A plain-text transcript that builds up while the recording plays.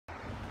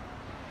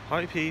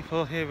Hi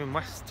people, here in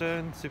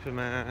Weston,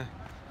 Supermare,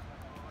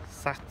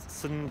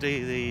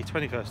 Sunday the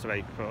 21st of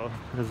April.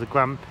 There's a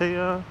Grand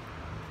Pier.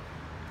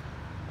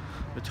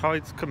 The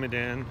tide's coming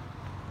in,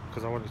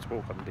 because I wanted to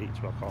walk on the beach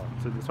but I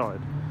can't, so the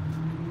tide.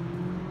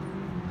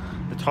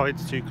 The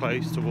tide's too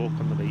close to walk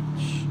on the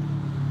beach.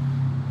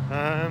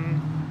 I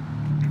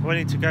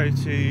need to go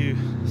to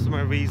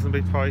somewhere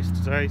reasonably priced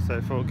today, so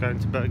I thought going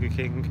to Burger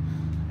King.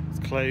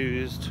 It's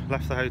closed,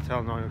 left the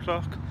hotel at 9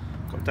 o'clock.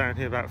 Got down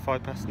here about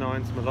 9:05,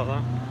 something like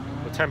that.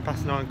 Or 9:10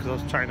 because I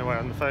was chatting away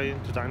on the phone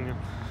to Daniel.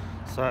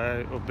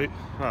 So, Boo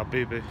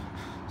Boo.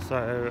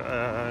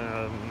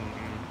 So,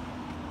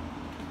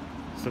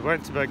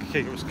 went to Burger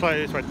King, it was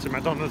closed. Went to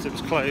McDonald's, it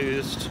was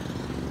closed.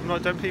 I'm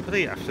like, don't people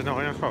eat after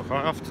 9 o'clock?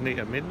 I often eat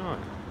at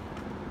midnight.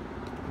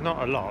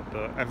 Not a lot,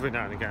 but every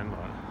now and again,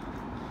 like.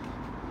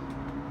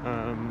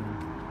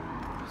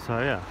 So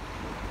yeah.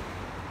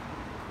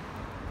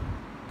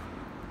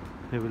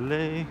 Here with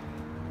Lee.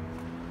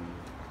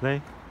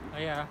 Lee? Oh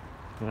yeah.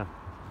 Yeah.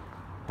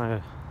 Oh, yeah.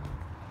 You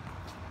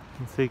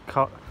can see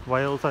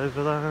whales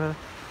over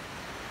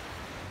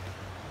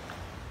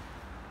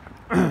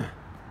there.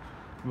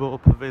 Royal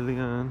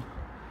Pavilion.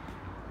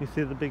 You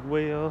see the big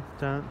wheel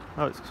down?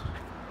 Oh, it's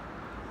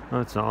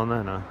not on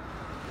there now.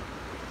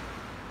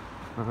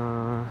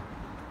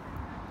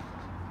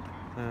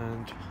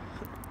 And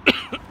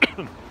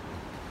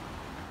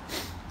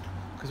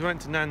because we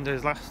went to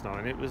Nando's last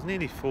night, and it was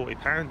nearly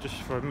 £40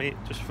 just for a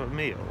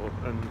meal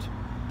and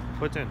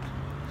pudding.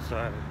 So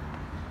I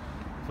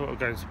thought I'd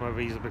go somewhere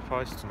reasonably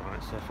priced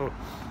tonight. So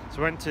I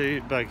went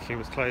to Burger King, it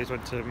was closed.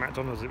 Went to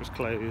McDonald's, it was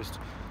closed.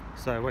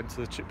 So I went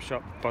to the chip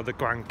shop by the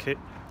I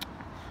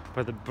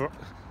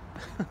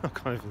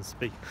can't even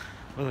speak.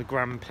 By the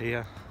Grand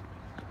Pier.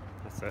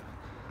 That's it.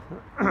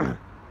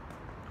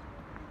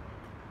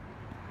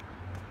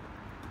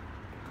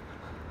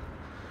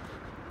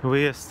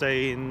 We are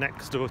staying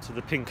next door to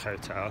the Pink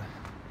Hotel,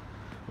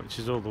 which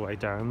is all the way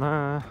down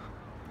there.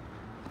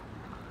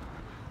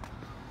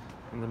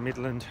 And the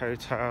Midland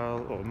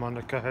Hotel, or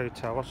Monaco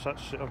Hotel, what's that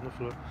shit on the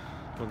floor?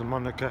 Or the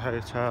Monaco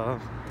Hotel.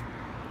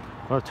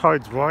 Well, the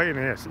tide's right in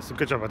here, so it's a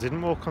good job I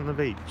didn't walk on the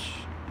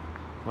beach.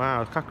 Wow,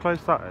 look how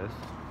close that is.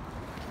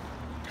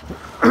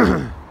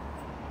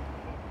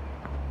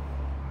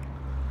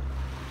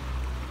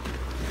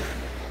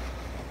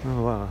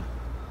 Oh wow.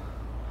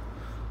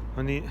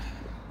 I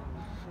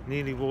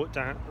nearly walked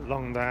down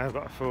along there,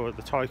 but I thought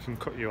the tide can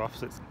cut you off,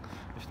 so you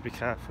have to be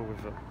careful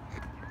with it.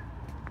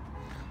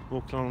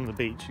 Walking along the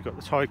beach, you've got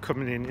the tide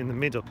coming in the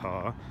middle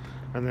part,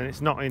 and then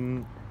it's not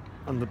near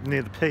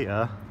the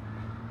pier.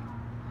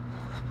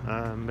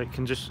 It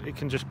can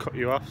just cut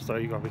you off, so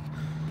you got to be.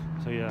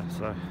 So yeah,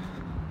 so.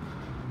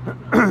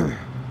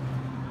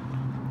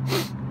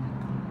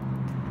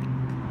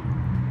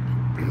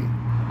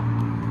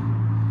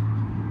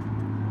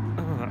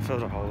 Oh, that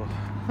filled a hole.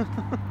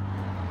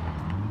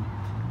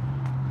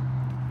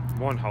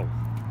 One hole.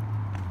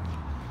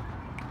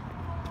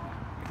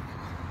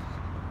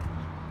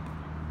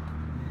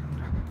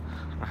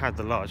 I had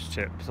the large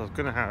chips. I was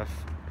going to have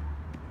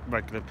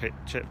regular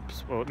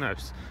chips. Well, no,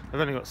 I've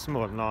only got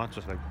small and large,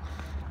 I think.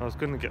 I was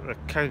going to get the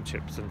cone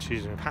chips and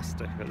cheese and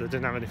pasta, but they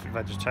didn't have anything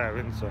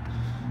vegetarian, so I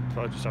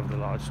thought I'd just have the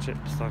large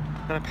chips. So.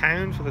 And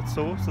 £1 for the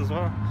sauce as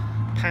well.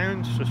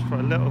 £1 just for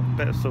a little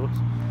bit of sauce.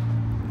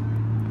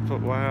 I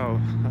thought, wow,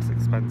 that's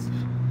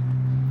expensive.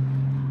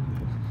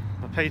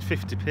 I paid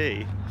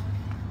 50p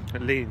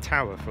at Leaning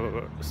Tower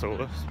for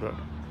sauce, but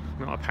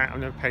not £1. I've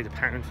never paid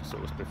 £1 for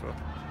sauce before.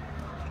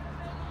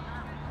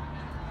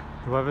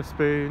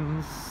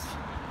 Weatherspoons.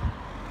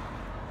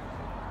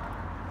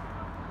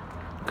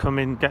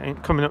 Coming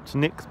up to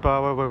Nick's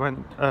bar where we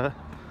went.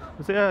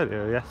 Was it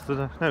earlier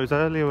yesterday? No, it was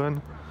earlier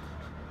when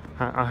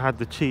I had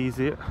the cheese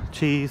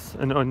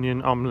and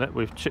onion omelette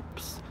with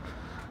chips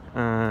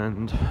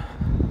and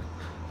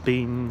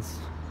beans.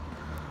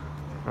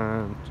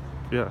 And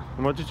yeah,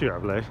 and what did you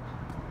have, Lee?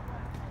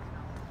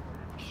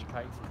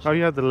 Oh,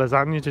 you had the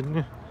lasagna, didn't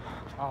you?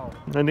 Oh.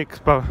 The Nick's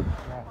bar.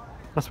 Yeah.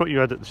 That's what you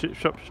had at the chip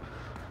shop.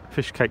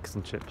 Fish cakes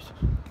and chips.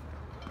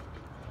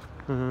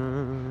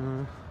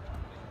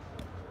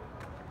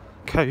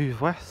 Cove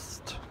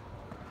West.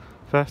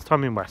 First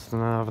time in West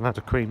and I haven't had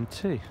a cream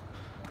tea.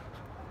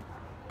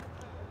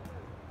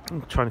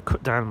 I'm trying to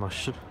cut down my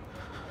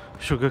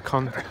sugar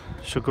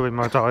in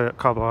my diet,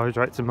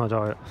 carbohydrates in my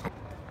diet.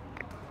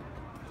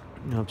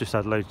 I've just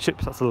had a load of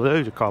chips, that's a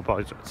load of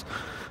carbohydrates.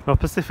 Well,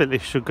 specifically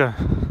sugar,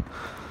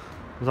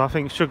 because I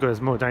think sugar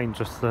is more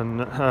dangerous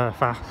than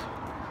fat.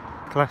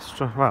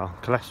 Cholesterol, well,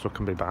 cholesterol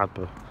can be bad,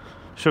 but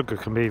sugar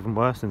can be even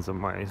worse in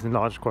some ways, in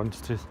large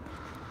quantities.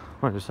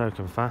 Well, just so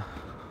can fat.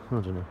 I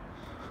don't know.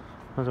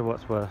 I don't know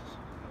what's worse.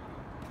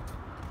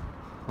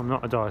 I'm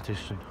not a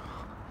dietitian.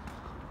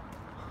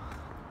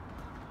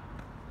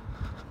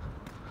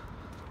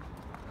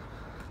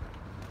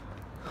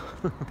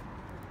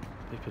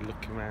 People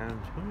looking around.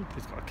 Oh,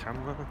 he's got a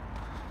camera.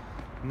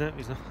 No,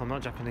 he's not. I'm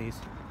not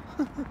Japanese.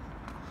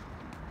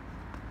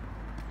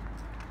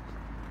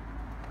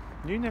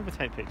 You never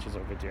take pictures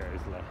or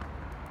videos, Lo.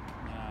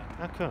 No.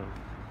 How come?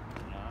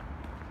 No.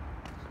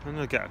 I'm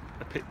gonna get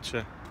a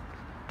picture.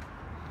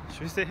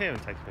 Should we sit here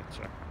and take a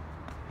picture?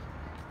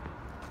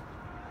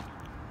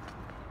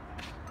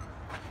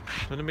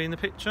 Want to be in the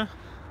picture?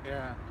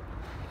 Yeah.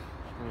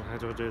 Oh, how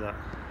do I do that?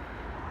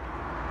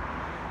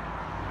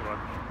 Right.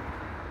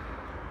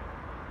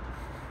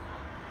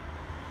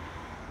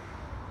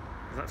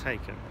 Is that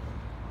taken?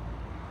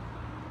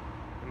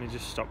 Let me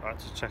just stop that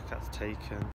to check that's taken.